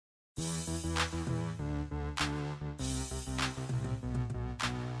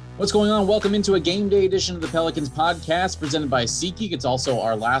What's going on? Welcome into a game day edition of the Pelicans podcast presented by SeatGeek. It's also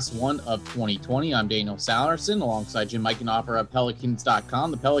our last one of 2020. I'm Daniel Salerson alongside Jim Meikenhofer of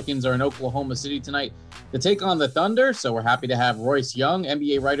Pelicans.com. The Pelicans are in Oklahoma City tonight to take on the Thunder. So we're happy to have Royce Young,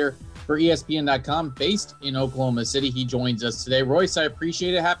 NBA writer for ESPN.com, based in Oklahoma City. He joins us today. Royce, I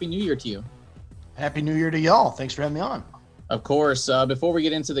appreciate it. Happy New Year to you. Happy New Year to y'all. Thanks for having me on. Of course. Before we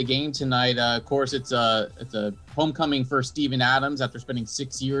get into the game tonight, of course, it's a homecoming for Steven Adams after spending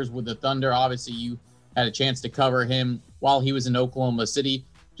 6 years with the Thunder. Obviously, you had a chance to cover him while he was in Oklahoma City.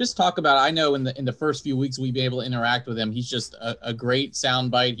 Just talk about, I know in the first few weeks we've been able to interact with him. He's just a great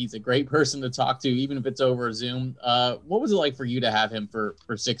soundbite. He's a great person to talk to, even if it's over Zoom. What was it like for you to have him for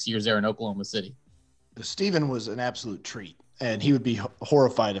 6 years there in Oklahoma City? Steven was an absolute treat, and he would be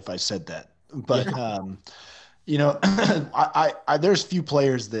horrified if I said that. But, you know, I there's few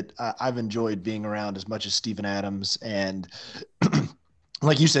players that I've enjoyed being around as much as Steven Adams. And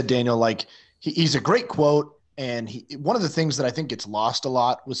like you said, Daniel, like he's a great quote. And one of the things that I think gets lost a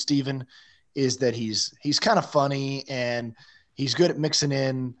lot with Steven is that he's kind of funny and he's good at mixing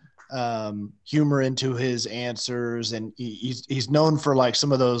in humor into his answers. And he's known for like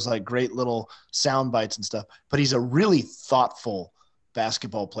some of those like great little sound bites and stuff, but he's a really thoughtful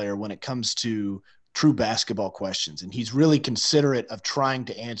basketball player when it comes to true basketball questions. And he's really considerate of trying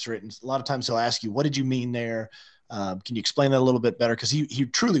to answer it. And a lot of times he'll ask you, what did you mean there? Can you explain that a little bit better? Because he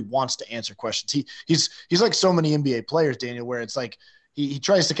truly wants to answer questions. He's like so many NBA players, Daniel, where it's like he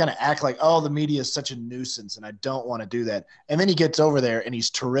tries to kind of act like, oh, the media is such a nuisance and I don't want to do that. And then he gets over there and he's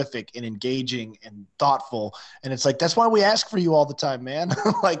terrific and engaging and thoughtful. And it's like, that's why we ask for you all the time, man.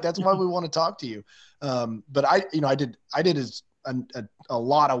 Like, that's why we want to talk to you. But I did a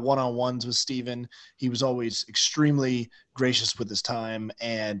lot of one-on-ones with Steven. He was always extremely gracious with his time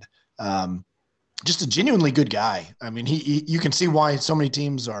and just a genuinely good guy. I mean, you can see why so many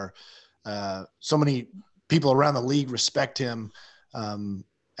teams are so many people around the league respect him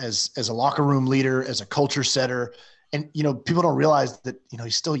as a locker room leader, as a culture setter. And, you know, people don't realize that, you know,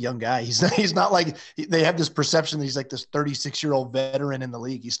 he's still a young guy. He's not like they have this perception that he's like this 36-year-old veteran in the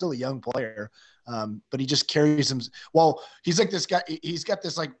league. He's still a young player. But he just carries him. Well, he's like this guy. He's got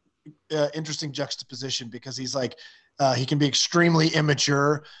this like interesting juxtaposition because he's like he can be extremely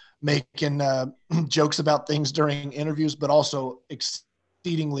immature, making jokes about things during interviews, but also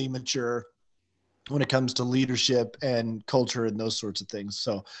exceedingly mature when it comes to leadership and culture and those sorts of things.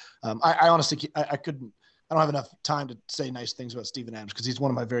 So I honestly I don't have enough time to say nice things about Steven Adams because he's one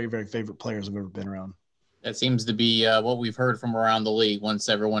of my very, very favorite players I've ever been around. That seems to be what we've heard from around the league once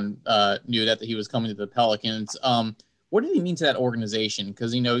everyone knew that he was coming to the Pelicans. What did he mean to that organization?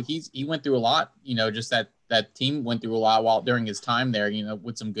 Because, you know, he went through a lot, you know, just that team went through a lot during his time there, you know,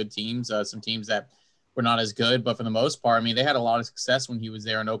 with some good teams, some teams that were not as good. But for the most part, I mean, they had a lot of success when he was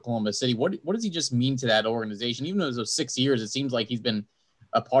there in Oklahoma City. What does he just mean to that organization? Even though it was those 6 years, it seems like he's been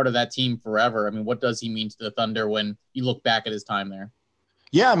a part of that team forever. I mean, what does he mean to the Thunder when you look back at his time there?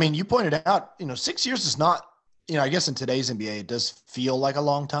 Yeah, I mean, you pointed out, you know, 6 years is not, you know, I guess in today's NBA, it does feel like a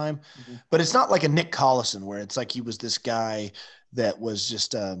long time, but it's not like a Nick Collison where it's like he was this guy that was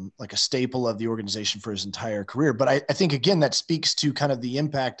just like a staple of the organization for his entire career. But I think, again, that speaks to kind of the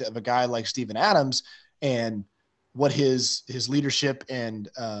impact of a guy like Steven Adams and what his leadership and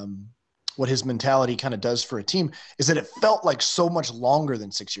what his mentality kind of does for a team is that it felt like so much longer than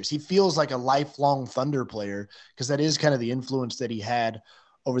 6 years. He feels like a lifelong Thunder player because that is kind of the influence that he had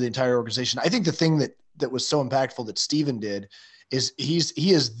over the entire organization. I think the thing that was so impactful that Steven did is he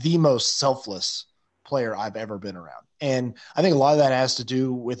is the most selfless player I've ever been around. And I think a lot of that has to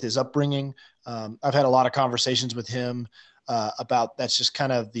do with his upbringing. I've had a lot of conversations with him about that's just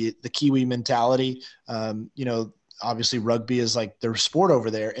kind of the Kiwi mentality. You know, obviously rugby is like their sport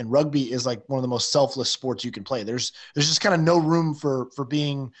over there, and rugby is like one of the most selfless sports you can play. There's just kind of no room for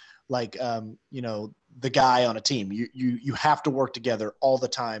being like, you know, the guy on a team. You have to work together all the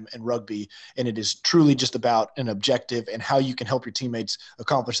time in rugby, and it is truly just about an objective and how you can help your teammates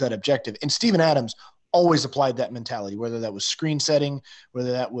accomplish that objective. And Steven Adams always applied that mentality, whether that was screen setting,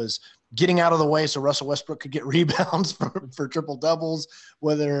 whether that was getting out of the way so Russell Westbrook could get rebounds for triple doubles,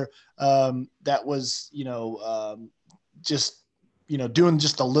 whether that was, you know, just, you know, doing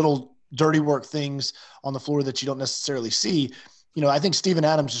just the little dirty work things on the floor that you don't necessarily see. You know, I think Steven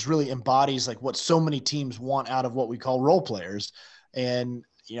Adams just really embodies like what so many teams want out of what we call role players. And,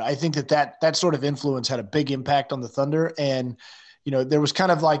 you know, I think that sort of influence had a big impact on the Thunder. And, you know, there was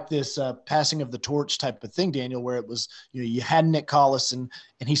kind of like this passing of the torch type of thing, Daniel, where it was, you know, you had Nick Collison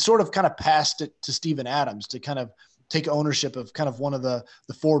and he sort of kind of passed it to Steven Adams to kind of take ownership of kind of one of the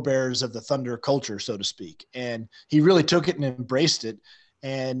forebears of the Thunder culture, so to speak. And he really took it and embraced it.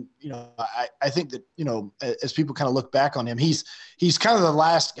 And, I think that, as people kind of look back on him, he's kind of the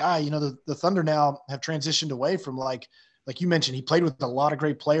last guy. The Thunder now have transitioned away from like you mentioned, he played with a lot of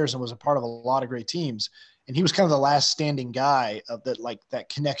great players and was a part of a lot of great teams. And he was kind of the last standing guy of that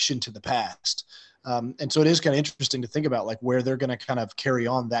connection to the past. And so it is kind of interesting to think about like where they're going to kind of carry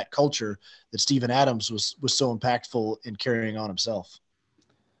on that culture that Steven Adams was so impactful in carrying on himself.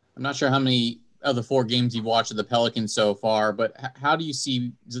 I'm not sure how many of the 4 games you've watched of the Pelicans so far, but how do you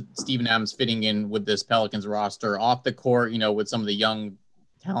see Steven Adams fitting in with this Pelicans roster off the court, with some of the young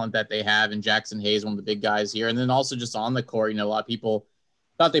talent that they have, and Jackson Hayes, one of the big guys here, and then also just on the court, a lot of people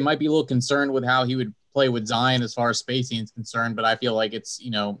thought they might be a little concerned with how he would play with Zion as far as spacing is concerned, but I feel like it's,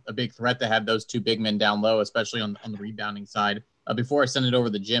 a big threat to have those 2 big men down low, especially on the rebounding side. Before I send it over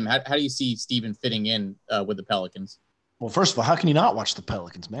to Jim, how do you see Steven fitting in with the Pelicans? Well, first of all, how can you not watch the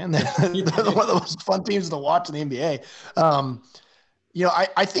Pelicans, man? They're one of the most fun teams to watch in the NBA.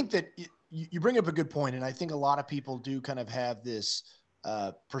 I think that you bring up a good point, and I think a lot of people do kind of have this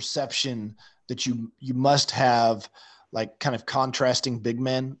perception that you must have like kind of contrasting big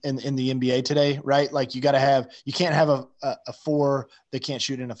men in the NBA today, right? Like you can't have a 4 that can't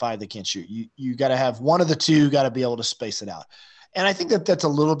shoot and a 5 that can't shoot. You got to have one of the two, got to be able to space it out. And I think that that's a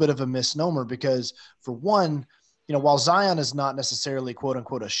little bit of a misnomer because for one, while Zion is not necessarily quote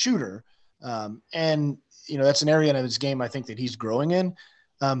unquote a shooter, and that's an area of his game I think that he's growing in.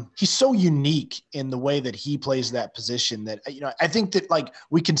 He's so unique in the way that he plays that position that, I think that like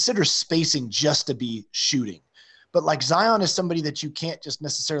we consider spacing just to be shooting, but like Zion is somebody that you can't just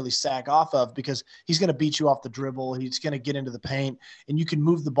necessarily sack off of because he's going to beat you off the dribble. He's going to get into the paint and you can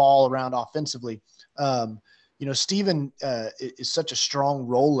move the ball around offensively. Steven is such a strong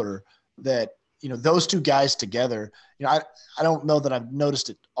roller that, those 2 guys together, I don't know that I've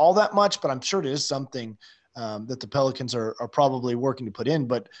noticed it all that much, but I'm sure it is something that the Pelicans are probably working to put in.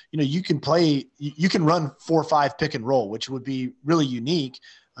 But, you can run 4-5 pick and roll, which would be really unique.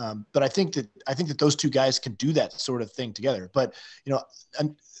 But I think that those 2 guys can do that sort of thing together. But,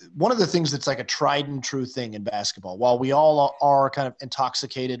 one of the things that's like a tried and true thing in basketball, while we all are kind of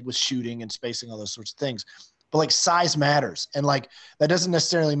intoxicated with shooting and spacing, all those sorts of things, but like size matters. And like, that doesn't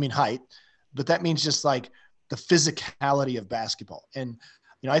necessarily mean height, but that means just like the physicality of basketball. And,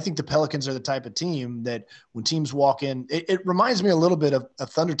 I think the Pelicans are the type of team that when teams walk in, it reminds me a little bit of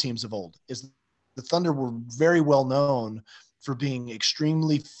Thunder teams of old. Is the Thunder were very well known for being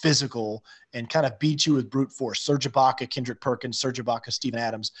extremely physical and kind of beat you with brute force. Serge Ibaka, Kendrick Perkins, Serge Ibaka, Steven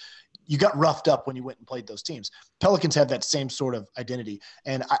Adams. You got roughed up when you went and played those teams. Pelicans have that same sort of identity.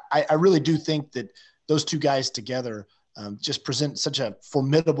 And I really do think that those 2 guys together just present such a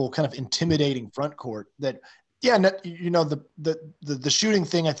formidable kind of intimidating front court that, the shooting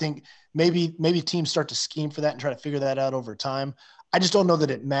thing, I think maybe teams start to scheme for that and try to figure that out over time. I just don't know that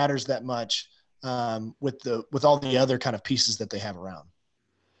it matters that much with all the other kind of pieces that they have around.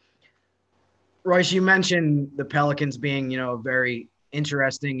 Royce, you mentioned the Pelicans being, a very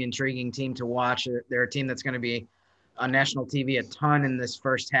interesting, intriguing team to watch. They're a team that's going to be on national TV a ton in this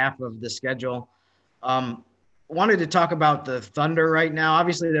first half of the schedule. Wanted to talk about the Thunder right now.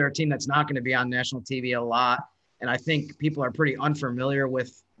 Obviously, they're a team that's not going to be on national TV a lot, and I think people are pretty unfamiliar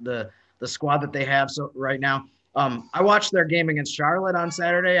with the squad that they have right now. I watched their game against Charlotte on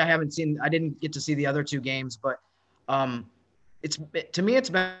Saturday. I didn't get to see the other 2 games, but to me, it's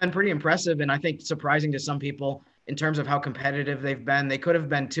been pretty impressive, and I think surprising to some people in terms of how competitive they've been. They could have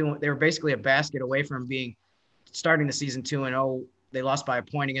been they were basically a basket away from starting the season 2-0. They lost by a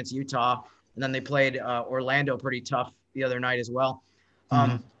point against Utah. And then they played Orlando pretty tough the other night as well.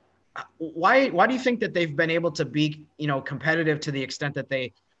 Why do you think that they've been able to be, competitive to the extent that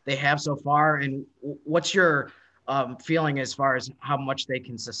they have so far? And what's your feeling as far as how much they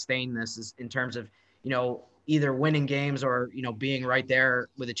can sustain this in terms of, either winning games or, being right there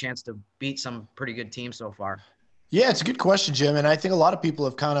with a chance to beat some pretty good teams so far? Yeah, it's a good question, Jim. And I think a lot of people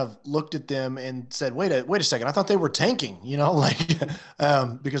have kind of looked at them and said, wait a second. I thought they were tanking,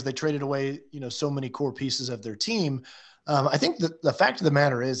 because they traded away, so many core pieces of their team. I think the fact of the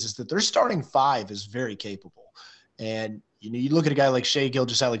matter is that their starting 5 is very capable. And, you look at a guy like Shai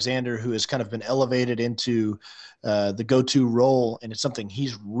Gilgeous-Alexander, who has kind of been elevated into the go-to role, and it's something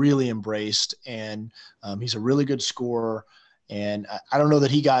he's really embraced. And he's a really good scorer. And I don't know that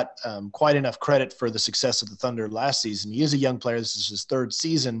he got quite enough credit for the success of the Thunder last season. He is a young player. This is his 3rd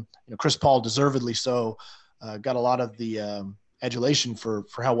season. Chris Paul, deservedly so, got a lot of the adulation for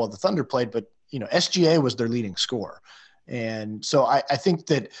how well the Thunder played. But, SGA was their leading scorer. And so I think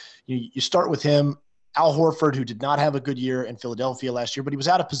that you start with him. Al Horford, who did not have a good year in Philadelphia last year, but he was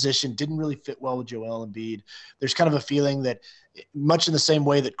out of position, didn't really fit well with Joel Embiid. There's kind of a feeling that much in the same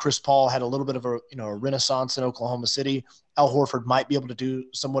way that Chris Paul had a little bit of a renaissance in Oklahoma City, Al Horford might be able to do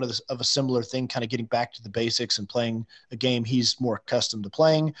somewhat of a similar thing, kind of getting back to the basics and playing a game he's more accustomed to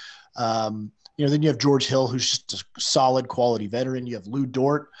playing. Then you have George Hill, who's just a solid quality veteran. You have Lou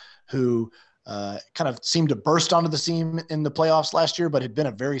Dort, who kind of seemed to burst onto the scene in the playoffs last year, but had been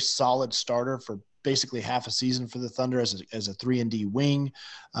a very solid starter for basically half a season for the Thunder as a 3-and-D wing.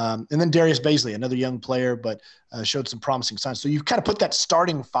 And then Darius Bazley, another young player, but showed some promising signs. So you've kind of put that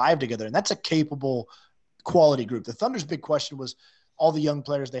starting five together, and that's a capable quality group. The Thunder's big question was all the young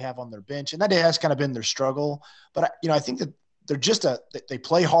players they have on their bench, and that has kind of been their struggle. But, I think that they're just they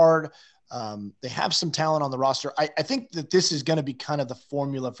play hard. They have some talent on the roster. I think that this is going to be kind of the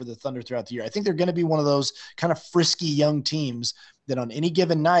formula for the Thunder throughout the year. I think they're going to be one of those kind of frisky young teams that on any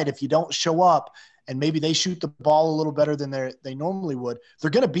given night, if you don't show up and maybe they shoot the ball a little better than they normally would, they're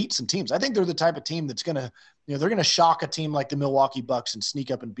going to beat some teams. I think they're the type of team that's going to, they're going to shock a team like the Milwaukee Bucks and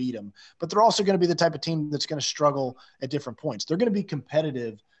sneak up and beat them. But they're also going to be the type of team that's going to struggle at different points. They're going to be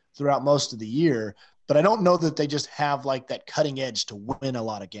competitive throughout most of the year, but I don't know that they just have like that cutting edge to win a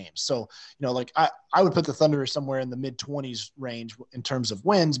lot of games. So, I would put the Thunder somewhere in the mid-20s range in terms of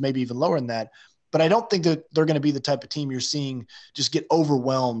wins, maybe even lower than that. But I don't think that they're going to be the type of team you're seeing just get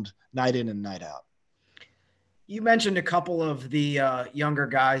overwhelmed night in and night out. You mentioned a couple of the younger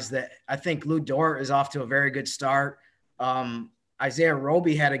guys that I think Lou Dort is off to a very good start. Isaiah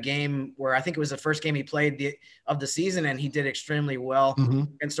Roby had a game where I think it was the first game he played of the season, and he did extremely well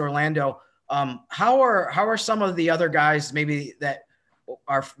against Orlando. How are some of the other guys maybe that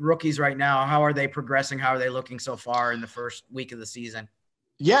are rookies right now? How are they progressing? How are they looking so far in the first week of the season?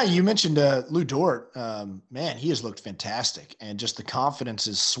 Yeah, you mentioned Lou Dort. Man, he has looked fantastic, and just the confidence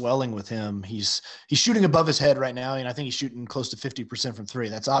is swelling with him. He's shooting above his head right now, and I think he's shooting close to 50% from three.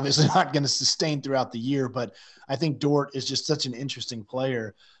 That's obviously not going to sustain throughout the year, but I think Dort is just such an interesting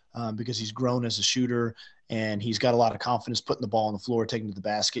player because he's grown as a shooter, and he's got a lot of confidence putting the ball on the floor, taking it to the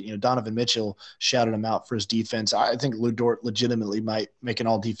basket. Donovan Mitchell shouted him out for his defense. I think Lou Dort legitimately might make an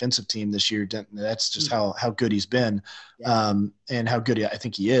all-defensive team this year. That's just how good he's been and how good I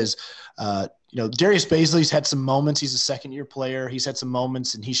think he is. Darius Bazley's had some moments. He's a second-year player. He's had some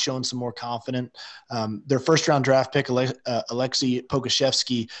moments, and he's shown some more confident. Their first-round draft pick, Alexei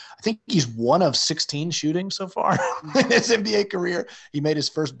Pokusevski, I think he's 1 of 16 shooting so far in his NBA career. He made his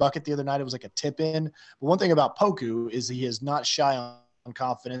first bucket the other night. It was like a tip-in. But one thing about Poku is he is not shy on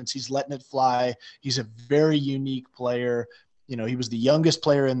confidence. He's letting it fly. He's a very unique player. He was the youngest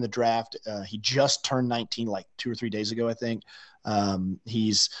player in the draft. He just turned 19 like 2 or 3 days ago, I think.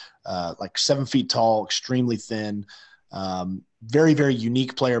 He's like 7 feet tall, extremely thin, very, very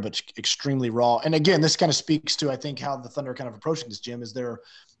unique player, but extremely raw. And again, this kind of speaks to, I think, how the Thunder are kind of approaching this, Jim, is they're,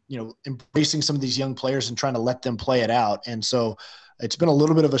 embracing some of these young players and trying to let them play it out. And so it's been a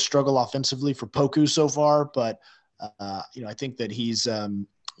little bit of a struggle offensively for Poku so far, but I think that he's,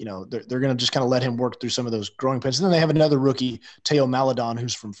 they're going to just kind of let him work through some of those growing pains. And then they have another rookie, Théo Maledon,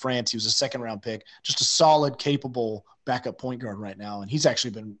 who's from France. He was a second-round pick, just a solid, capable backup point guard right now. And he's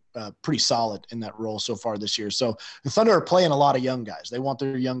actually been pretty solid in that role so far this year. So the Thunder are playing a lot of young guys. They want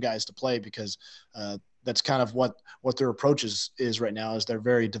their young guys to play because that's kind of what their approach is right now, is they're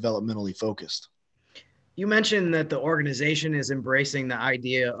very developmentally focused. You mentioned that the organization is embracing the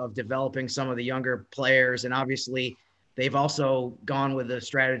idea of developing some of the younger players, and obviously they've also gone with the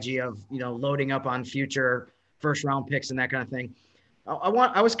strategy of, loading up on future first-round picks and that kind of thing.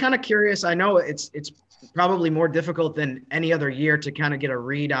 I was kind of curious. I know it's probably more difficult than any other year to kind of get a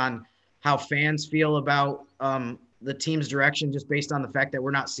read on how fans feel about the team's direction, just based on the fact that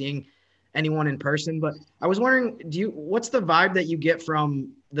we're not seeing anyone in person. But I was wondering, what's the vibe that you get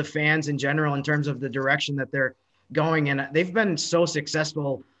from the fans in general in terms of the direction that they're going? And they've been so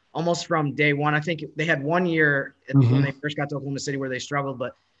successful almost from day one. I think they had 1 year when they first got to Oklahoma City where they struggled,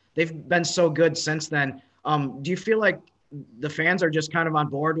 but they've been so good since then. Do you feel like the fans are just kind of on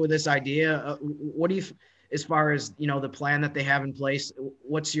board with this idea? What do you, as far as, the plan that they have in place,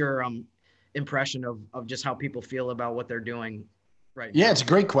 what's your impression of just how people feel about what they're doing right now? Yeah, it's a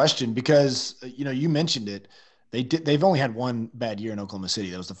great question because, you mentioned it. They've only had one bad year in Oklahoma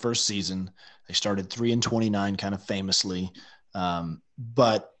City. That was the first season. They started 3-29 kind of famously.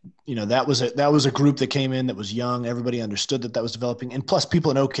 But that was a group that came in that was young. Everybody understood that was developing. And plus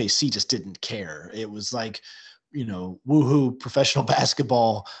people in OKC just didn't care. It was like, woohoo, professional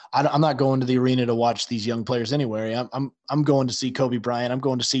basketball. I'm not going to the arena to watch these young players anywhere. I'm going to see Kobe Bryant. I'm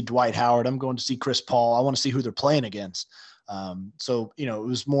going to see Dwight Howard. I'm going to see Chris Paul. I want to see who they're playing against. So, it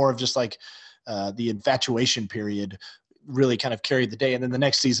was more of just like the infatuation period really kind of carried the day. And then the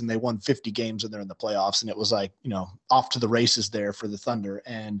next season they won 50 games and they're in the playoffs, and it was like, off to the races there for the Thunder.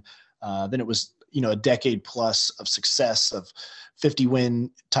 And then it was, a decade plus of success of 50 win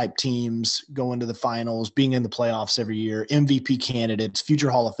type teams going to the finals, being in the playoffs every year, MVP candidates, future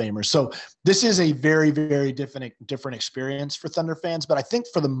Hall of Famers. So this is a very, very different experience for Thunder fans. But I think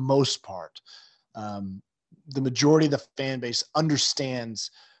for the most part, the majority of the fan base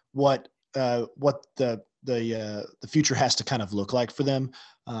understands what the future has to kind of look like for them.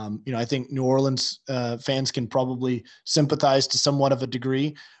 I think New Orleans fans can probably sympathize to somewhat of a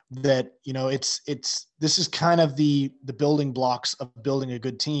degree that, this is kind of the building blocks of building a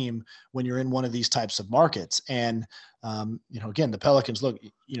good team when you're in one of these types of markets. And, again, the Pelicans, look,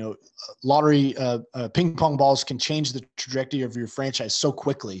 lottery ping pong balls can change the trajectory of your franchise so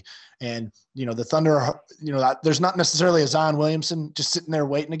quickly. And, the Thunder, there's not necessarily a Zion Williamson just sitting there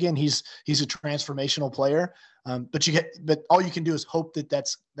waiting. Again, he's a transformational player. But all you can do is hope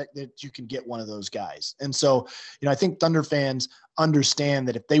that you can get one of those guys. And so, I think Thunder fans understand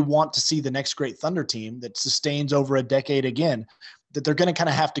that if they want to see the next great Thunder team that sustains over a decade again, that they're going to kind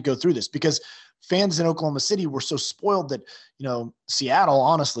of have to go through this, because fans in Oklahoma City were so spoiled that, Seattle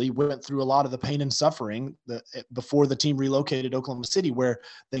honestly went through a lot of the pain and suffering before the team relocated to Oklahoma City, where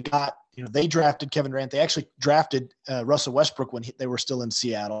they got, they drafted Kevin Durant. They actually drafted Russell Westbrook when they were still in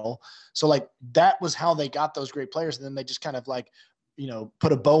Seattle. So like that was how they got those great players. And then they just kind of like,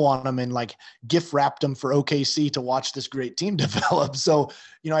 put a bow on them and like gift wrapped them for OKC to watch this great team develop. So,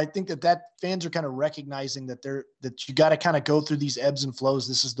 I think that fans are kind of recognizing that you got to kind of go through these ebbs and flows.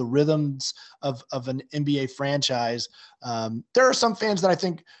 This is the rhythms of an NBA franchise. There are some fans that I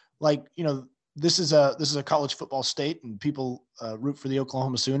think this is a college football state, and people root for the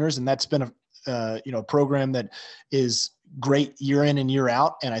Oklahoma Sooners. And that's been a program that is great year in and year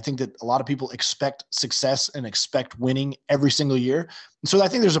out. And I think that a lot of people expect success and expect winning every single year. And so I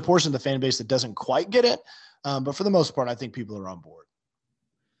think there's a portion of the fan base that doesn't quite get it. But for the most part, I think people are on board.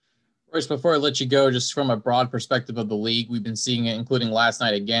 Royce, before I let you go, just from a broad perspective of the league, we've been seeing it, including last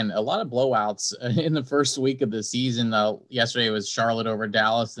night again, a lot of blowouts in the first week of the season. Yesterday was Charlotte over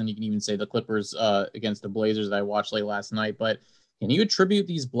Dallas, and you can even say the Clippers against the Blazers that I watched late last night. But can you attribute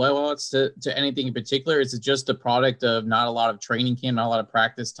these blowouts to anything in particular? Is it just a product of not a lot of training camp, not a lot of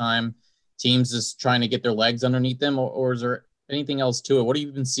practice time, teams just trying to get their legs underneath them, or is there anything else to it? What have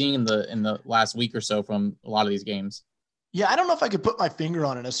you been seeing in the last week or so from a lot of these games? Yeah, I don't know if I could put my finger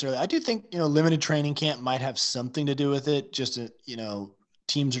on it necessarily. I do think, limited training camp might have something to do with it. Just,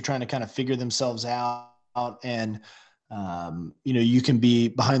 teams are trying to kind of figure themselves out, and, you can be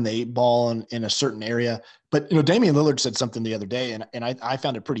behind the eight ball in a certain area. But, Damian Lillard said something the other day, and I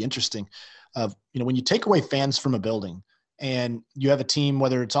found it pretty interesting of, when you take away fans from a building and you have a team,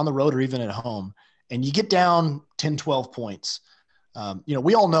 whether it's on the road or even at home, and you get down 10, 12 points,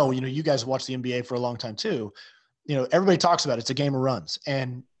 we all know, you guys watch the NBA for a long time too. Everybody talks about it. It's a game of runs.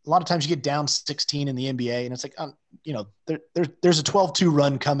 And a lot of times you get down 16 in the NBA, and it's like, there's a 12-2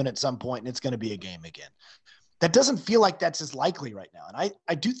 run coming at some point, and it's going to be a game again. That doesn't feel like that's as likely right now. And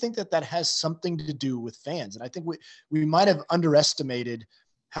I do think that has something to do with fans. And I think we might have underestimated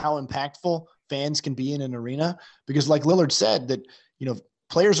how impactful fans can be in an arena, because like Lillard said, that,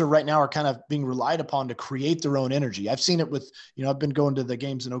 players right now are kind of being relied upon to create their own energy. I've seen it with, I've been going to the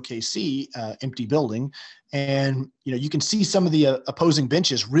games in OKC, empty building, and, you can see some of the opposing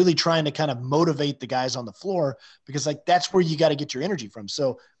benches really trying to kind of motivate the guys on the floor, because like, that's where you got to get your energy from.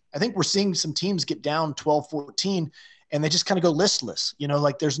 So I think we're seeing some teams get down 12-14 and they just kind of go listless,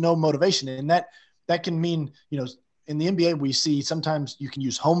 like there's no motivation. And that can mean, in the NBA, we see sometimes you can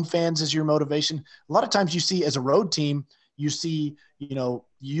use home fans as your motivation. A lot of times you see as a road team, you see, you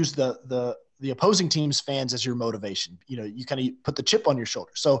use the opposing team's fans as your motivation. You kind of put the chip on your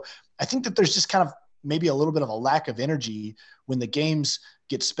shoulder. So I think that there's just kind of maybe a little bit of a lack of energy when the games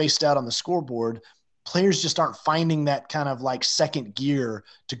get spaced out on the scoreboard. Players just aren't finding that kind of like second gear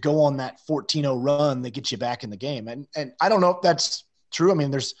to go on that 14-0 run that gets you back in the game. And I don't know if that's true. I mean,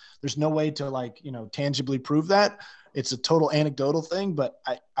 there's no way to tangibly prove that. It's a total anecdotal thing, but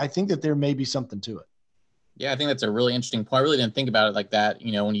I think that there may be something to it. Yeah, I think that's a really interesting point. I really didn't think about it like that.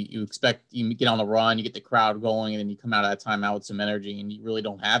 When you expect you get on the run, you get the crowd going, and then you come out of that timeout with some energy, and you really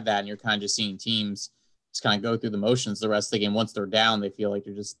don't have that. And you're kind of just seeing teams just kind of go through the motions the rest of the game. Once they're down, they feel like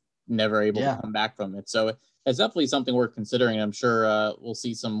they're just never able to come back from it. So it's definitely something worth considering. I'm sure we'll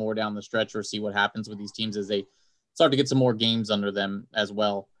see some more down the stretch, or see what happens with these teams as they start to get some more games under them as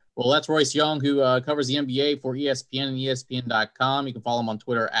well. Well, that's Royce Young, who covers the NBA for ESPN and ESPN.com. You can follow him on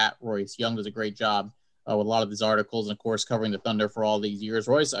Twitter at Royce Young. Does a great job with a lot of these articles and, of course, covering the Thunder for all these years.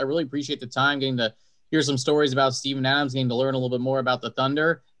 Royce, I really appreciate the time getting to hear some stories about Steven Adams, getting to learn a little bit more about the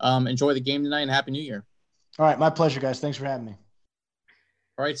Thunder. Enjoy the game tonight and Happy New Year. All right. My pleasure, guys. Thanks for having me.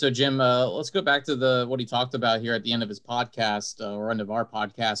 All right. So, Jim, let's go back to what he talked about here at the end of his podcast or end of our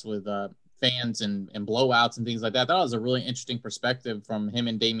podcast with fans and blowouts and things like that. That was a really interesting perspective from him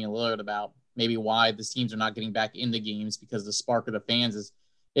and Damian Lillard about maybe why the teams are not getting back into games because the spark of the fans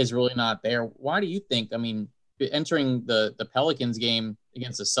is really not there. Why do you think? I mean, entering the Pelicans game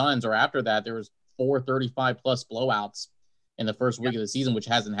against the Suns or after that, there was 435 plus blowouts in the first week of the season, which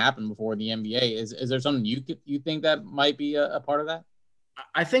hasn't happened before in the NBA. Is there something you think that might be a part of that?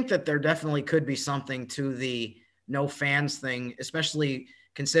 I think that there definitely could be something to the no fans thing, especially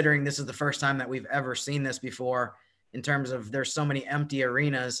considering this is the first time that we've ever seen this before in terms of there's so many empty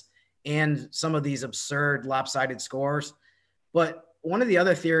arenas and some of these absurd lopsided scores. But one of the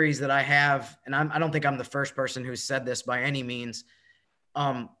other theories that I have, and I don't think I'm the first person who said this by any means,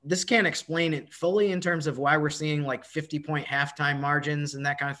 this can't explain it fully in terms of why we're seeing like 50-point halftime margins and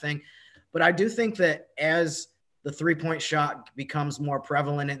that kind of thing. But I do think that as the three-point shot becomes more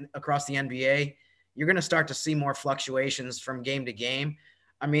prevalent across the NBA, you're going to start to see more fluctuations from game to game.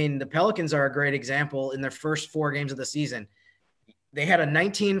 I mean, the Pelicans are a great example in their first 4 games of the season. They had a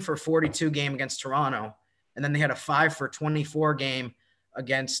 19 for 42 game against Toronto, and then they had a 5 for 24 game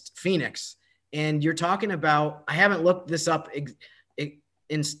against Phoenix. And you're talking about, I haven't looked this up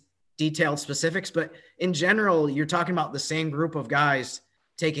in detailed specifics, but in general, you're talking about the same group of guys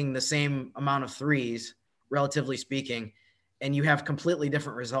taking the same amount of threes, relatively speaking, and you have completely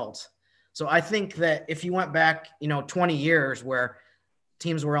different results. So I think that if you went back, 20 years where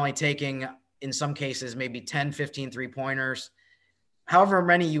teams were only taking, in some cases, maybe 10, 15 3-pointers, however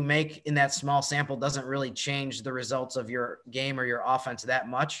many you make in that small sample doesn't really change the results of your game or your offense that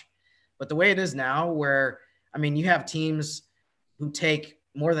much. But the way it is now where, you have teams who take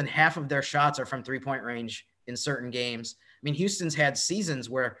more than half of their shots are from 3-point range in certain games. Houston's had seasons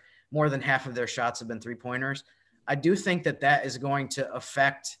where more than half of their shots have been 3-pointers. I do think that is going to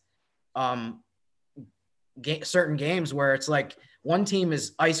affect certain games where it's like one team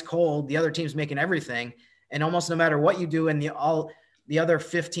is ice cold, the other team's making everything. And almost no matter what you do in the other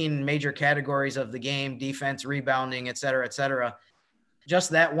 15 major categories of the game, defense, rebounding, et cetera,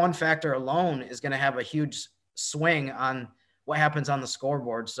 just that one factor alone is going to have a huge swing on what happens on the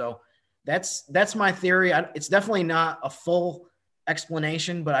scoreboard. So that's my theory. It's definitely not a full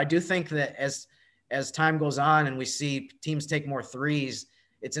explanation, but I do think that as time goes on and we see teams take more threes,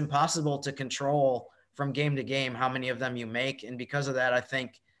 it's impossible to control from game to game how many of them you make. And because of that, I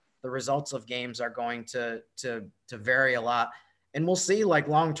think the results of games are going to vary a lot. And we'll see, like,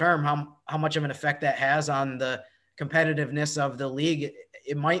 long term, how much of an effect that has on the competitiveness of the league.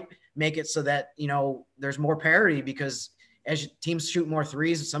 It might make it so that, there's more parity, because as teams shoot more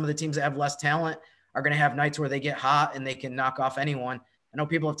threes, some of the teams that have less talent are going to have nights where they get hot and they can knock off anyone. I know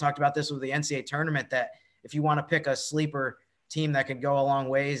people have talked about this with the NCAA tournament, that if you want to pick a sleeper team that could go a long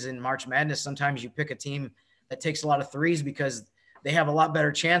ways in March Madness, sometimes you pick a team that takes a lot of threes because they have a lot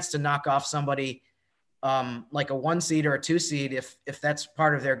better chance to knock off somebody like a 1 seed or a 2 seed if that's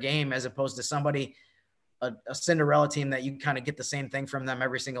part of their game, as opposed to somebody, a Cinderella team that you kind of get the same thing from them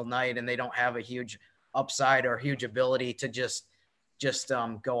every single night and they don't have a huge upside or huge ability to just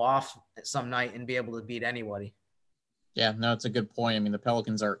go off some night and be able to beat anybody. Yeah, no, it's a good point. The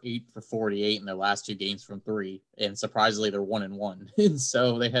Pelicans are 8 for 48 in their last 2 games from 3, and surprisingly, they're 1-1. And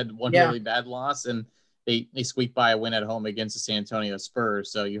so they had one really bad loss, and they squeaked by a win at home against the San Antonio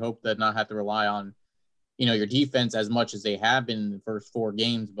Spurs. So you hope that not have to rely on, your defense as much as they have been in the first 4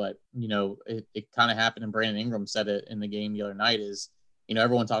 games. But, it kind of happened, and Brandon Ingram said it in the game the other night, is,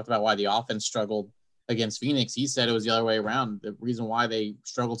 everyone talked about why the offense struggled against Phoenix. He said it was the other way around. The reason why they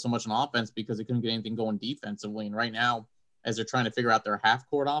struggled so much on offense because they couldn't get anything going defensively. And right now, as they're trying to figure out their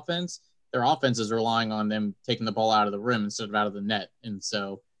half-court offense, their offense is relying on them taking the ball out of the rim instead of out of the net. And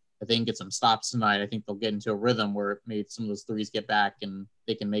so if they can get some stops tonight, I think they'll get into a rhythm where maybe some of those threes get back and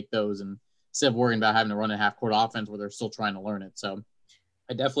they can make those, and instead of worrying about having to run a half-court offense where they're still trying to learn it. So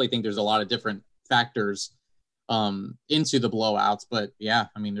I definitely think there's a lot of different factors into the blowouts. But, yeah,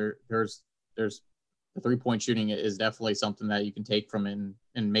 there's the 3-point shooting is definitely something that you can take from it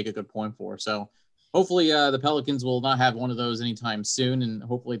and make a good point for. So hopefully the Pelicans will not have one of those anytime soon. And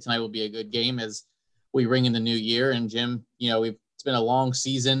hopefully tonight will be a good game as we ring in the new year. And Jim, it's been a long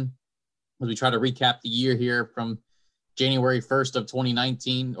season as we try to recap the year here from January 1st of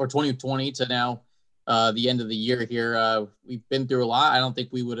 2019 or 2020 to now the end of the year here. We've been through a lot. I don't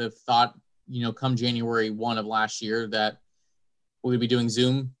think we would have thought, come January 1 of last year that we'll be doing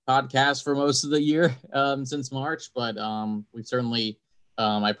Zoom podcasts for most of the year since March, but we certainly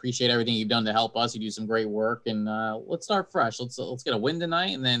I appreciate everything you've done to help us. You do some great work, and let's start fresh. Let's get a win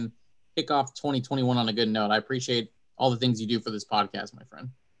tonight, and then kick off 2021 on a good note. I appreciate all the things you do for this podcast, my friend.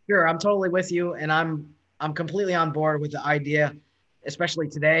 Sure, I'm totally with you, and I'm completely on board with the idea, especially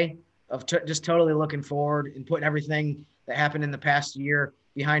today, of just totally looking forward and putting everything that happened in the past year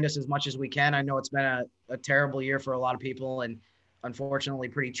behind us as much as we can. I know it's been a terrible year for a lot of people, and unfortunately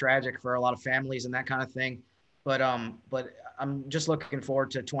pretty tragic for a lot of families and that kind of thing. But I'm just looking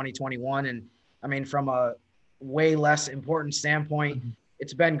forward to 2021. And I mean, from a way less important standpoint,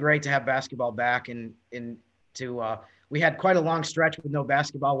 it's been great to have basketball back, and we had quite a long stretch with no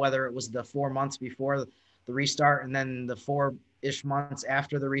basketball, whether it was the 4 months before the restart and then the 4-ish months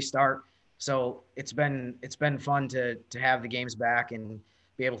after the restart. So it's been fun to have the games back and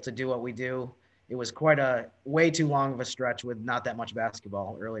be able to do what we do. It was quite a way too long of a stretch with not that much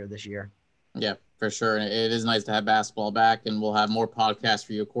basketball earlier this year. Yeah, for sure. And it is nice to have basketball back, and we'll have more podcasts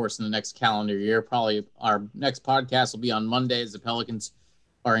for you, of course, in the next calendar year. Probably our next podcast will be on Monday as the Pelicans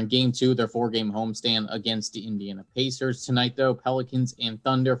are in game 2 of their 4-game homestand against the Indiana Pacers. Tonight, though, Pelicans and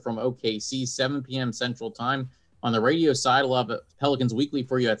Thunder from OKC, 7 p.m. Central Time. On the radio side, we'll have Pelicans Weekly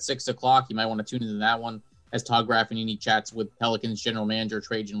for you at 6 o'clock. You might want to tune into that one as Todd Graffinini chats with Pelicans general manager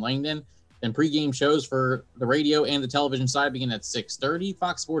Trajan Langdon. Then pregame shows for the radio and the television side begin at 6:30.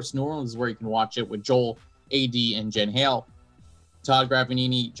 Fox Sports New Orleans is where you can watch it with Joel, AD, and Jen Hale. Todd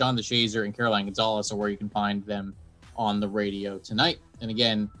Graffinini, John DeShazer, and Caroline Gonzalez are where you can find them on the radio tonight. And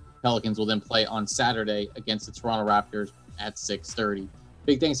again, Pelicans will then play on Saturday against the Toronto Raptors at 6:30.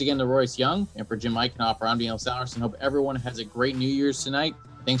 Big thanks again to Royce Young, and for Jim Eichenoff, I'm Daniel Salerson. Hope everyone has a great New Year's tonight.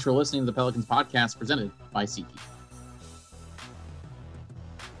 Thanks for listening to the Pelicans podcast presented by SeatGeek.